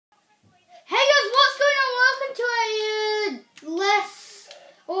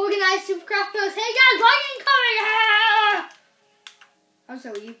cactus. Hey guys, lightning coming! Ah! I'm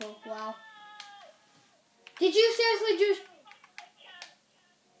so evil. Wow. Did you seriously just...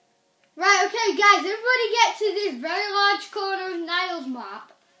 Right, okay guys, everybody get to this very large corner of Niall's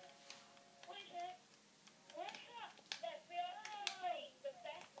map.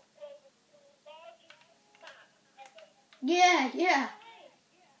 Yeah.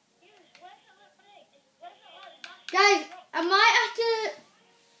 Guys, I might have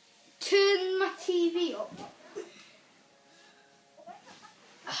to turn my TV up.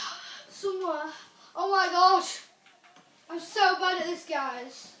 Somewhere. Oh my gosh. I'm so bad at this,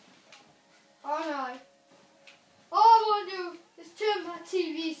 guys. Oh no. All I want to do is turn my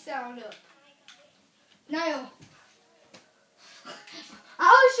TV sound up. Niall. I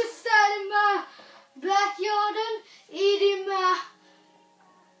was just sitting in my backyard and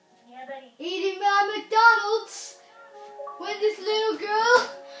eating my McDonald's when this little girl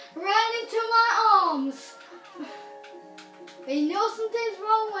ran into my arms. And you know something's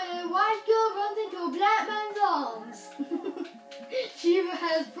wrong when a white girl runs into a black man's arms. She either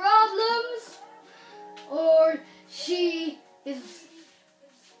has problems or she is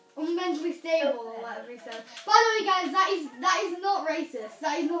mentally stable or whatever he said. By the way guys, that is not racist.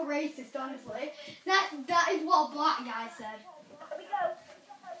 That is not racist, honestly. That is what a black guy said.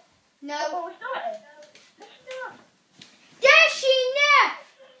 No. Dashing now!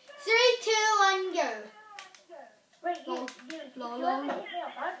 3, 2, 1, go. Wait, I'm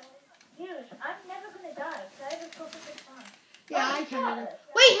never gonna die, so I have a perfect plan. Yeah, I can.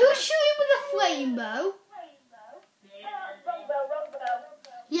 Wait, who's shooting with a flame bow? Wrong bow.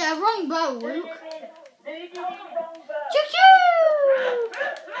 Yeah, wrong bow, Luke.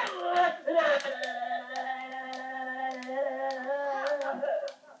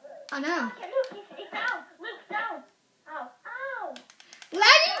 I know. Okay, Luke, he's down. Luke's down. Ow.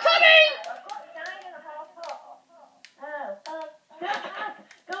 Lightning coming! I've got 9.5 hearts.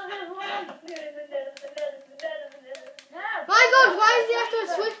 Go this way. My God, why is he after a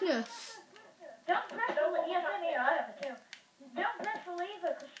swiftness? Don't press the lever. Yes, I'm here. I have it too. Don't press the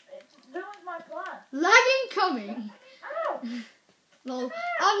lever because it ruins my plan. Lagging coming. Ow! Lol.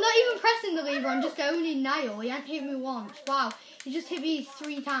 I'm not even pressing the lever, I'm just owning Niall. He hasn't hit me once. Wow, he just hit me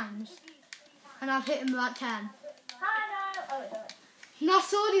 3 times. And I've hit him about 10. Hi, Niall. Oh, it's alright. My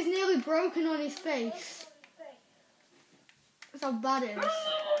sword is nearly broken on his face. That's how bad it is.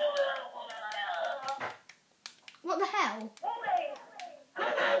 What the hell?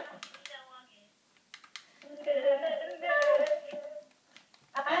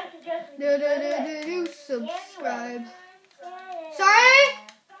 Subscribe. Sorry?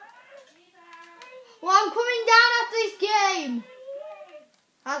 Well, I'm coming down after this game.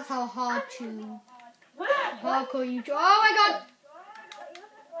 That's how hardcore you. Oh my God.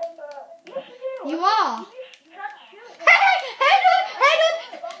 You are. Head on.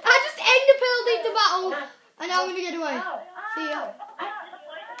 I just ender-pearled into battle. And now I'm going to get away. See ya.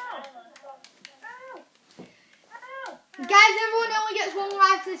 Guys, everyone only gets 1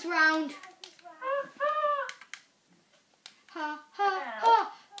 life this round. Ha,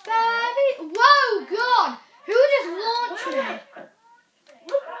 baby. Whoa, God. Who just launched me?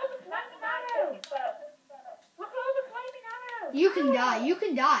 Look at all the flaming arrows. Look at all the flaming arrows. You can die. You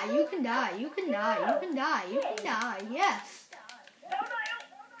can die. You can die. You can die. You can die. You can die. Yes.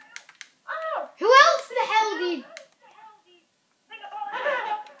 Who else the hell did...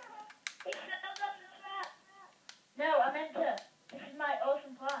 No, I meant to. This is my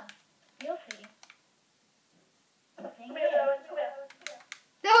awesome plan. You'll see. No,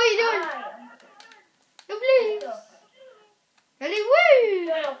 what are you doing? No, please. Ready, woo!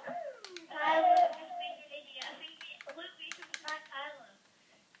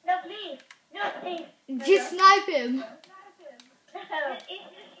 No, please. No, please. Just snipe him. No. He's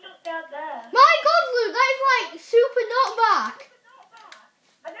just stuck down there. My God, Luke, that is like super knockback.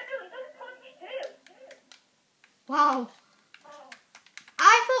 I don't know, he doesn't punch too. Wow.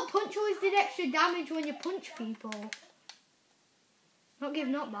 I thought punch always did extra damage when you punch people. Not give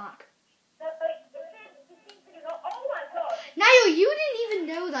knockback. Oh my God. Niall, you didn't even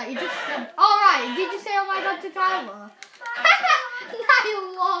know that. You just said, alright, did you say oh my God to Tyler? Niall,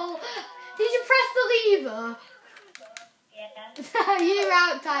 lol. Did you press the lever? Yeah. You're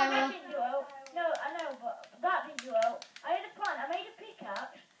out, Tyler. No, I know, but that didn't do well. I had a plan. I made a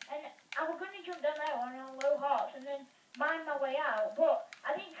pickaxe, and I was going to jump down there on low hearts and then mine my way out, but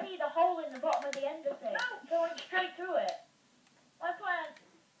I didn't see the hole in the bottom of the ender thing, so I went straight through it. My plan.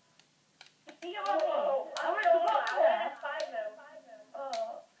 I went at the bottom there.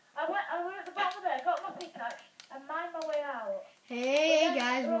 I went at the bottom there, got my pickaxe, and mined my way out. Hey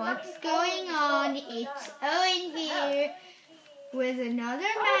guys, what's going another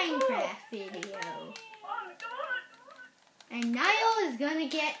Minecraft video. And Niall is gonna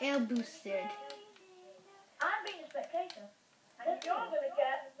get ill boosted. I'm being a spectator. And you're gonna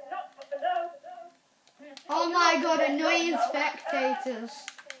get knocked off the nose. Oh my god, annoying spectators.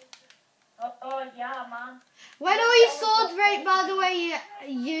 Oh yeah, man. When all your swords break, by the way,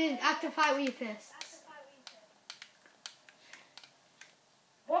 you have to fight with your fists.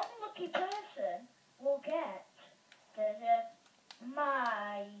 One lucky person will get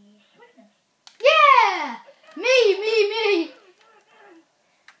my swiftness. Yeah! Me!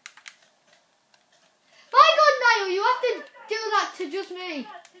 My god, Niall, you have to do that to just me. In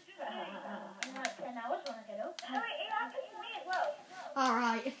like 10 hours when I get up. No, it happens to me as well.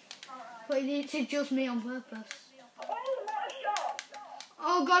 Alright. But you need to just me on purpose. Oh, what a shot!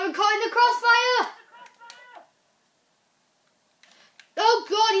 Oh god, I'm caught in the crossfire! Oh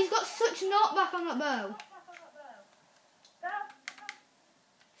god, he's got such knockback on that bow.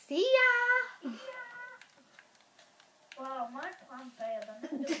 See ya! Wow, my plan failed. I'm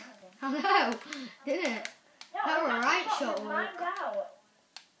never doing that again. I know, didn't it? No, That were a right shot, Luke. Luke.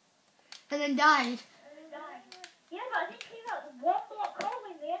 And then died. Yeah, but I didn't see that one block hole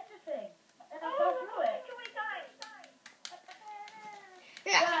in the end of thing. And I fell through it.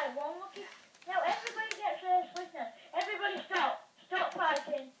 Yeah. Right, one lucky. Now everybody gets their swiftness. Everybody stop. Stop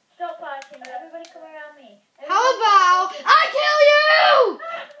fighting. Stop fighting. Everybody come around me. How about I kill you?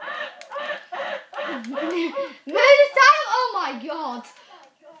 Murder time? Oh my god.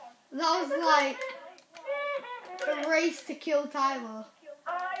 That was like a race to kill Tyler.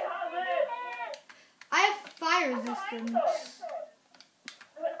 I have fire resistance.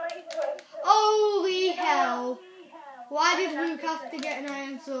 Holy hell. Why did Luke have to get an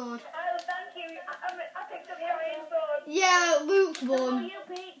iron sword? Thank you. I picked up the iron sword. Yeah, Luke's won. You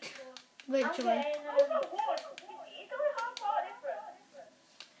picked. Literally. It's only half far different.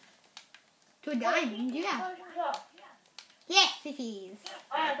 To a diamond, yeah. Yes, it is.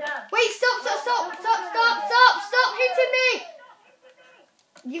 Oh, damn. Wait, stop hitting me!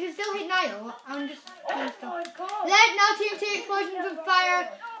 You can still hit Niall. I'm just gonna Oh stop. my god. Let now TNT explosions and fire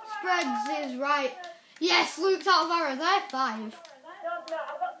spreads is right. Yes, Luke's out of arrows. I have 5. No, I've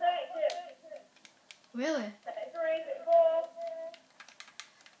got 32. Really? 33, 34.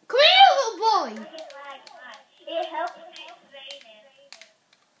 Come here, little boy! It helps me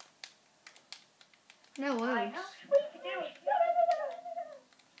No worries.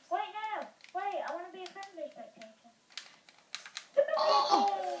 Wait now. Wait, I want to be a friendly spectator.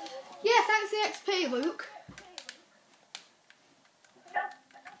 Oh! Yeah, thanks for the XP, Luke.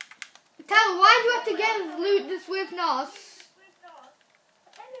 Tyler, why do you have to get Luke the Swift Nos?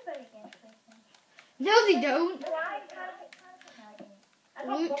 Everybody gets swiftness. No, they don't.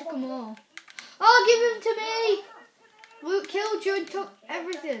 No, Luke took them all. Oh, give them to me! Luke killed you and took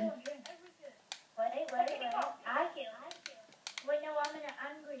everything. Wait. I kill. Wait, no, I'm an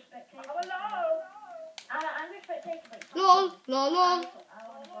angry spectator. I'm an angry spectator. Lol. I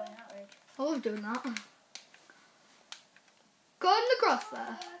want to go in that way. I love doing that. Go in the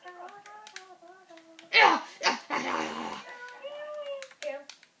crossbar.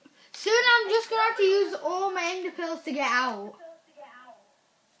 Soon I'm just going to have to use all my ender pills to get out.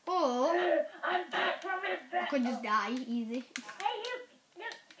 Or I'm back from his I could just die, easy. Hey,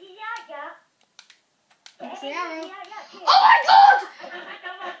 look, yeah. That's the arrow. Yeah. Oh my god!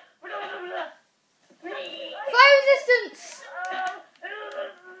 Fire resistance!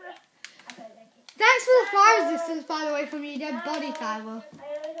 Thanks for the fire resistance, by the way, from your dead body, Tyler. I always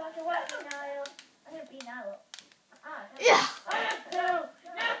want to watch you, Niall. I'm going to be Niall. Yeah! No,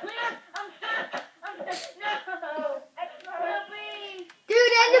 please! I'm stuck! No! Please!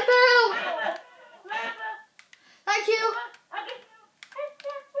 Dude, ender pearl! Thank you!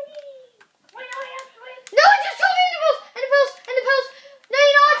 No, I just told me ender pearls! No,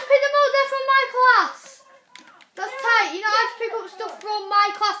 you know I have to pick them up, they're from my class! That's tight, you know I have to pick up stuff from my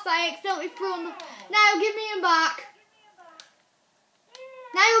class that I accidentally threw on the... Now, give me them back!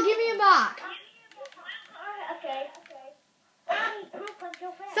 Now, give me them back! Okay.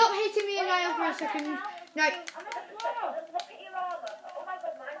 Stop hitting me in the eye for a second. No. I'm at the floor. Look at your armor. Oh my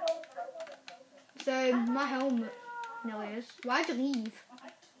god, my armor's broken. So, my helmet. No, it is. Why'd you leave?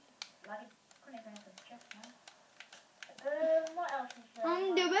 What else is there?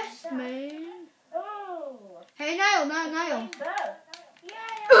 I'm the best man. Oh. Hey, Niall. Playing bow.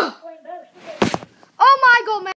 Yeah, I'm playing bow. Oh my god, man.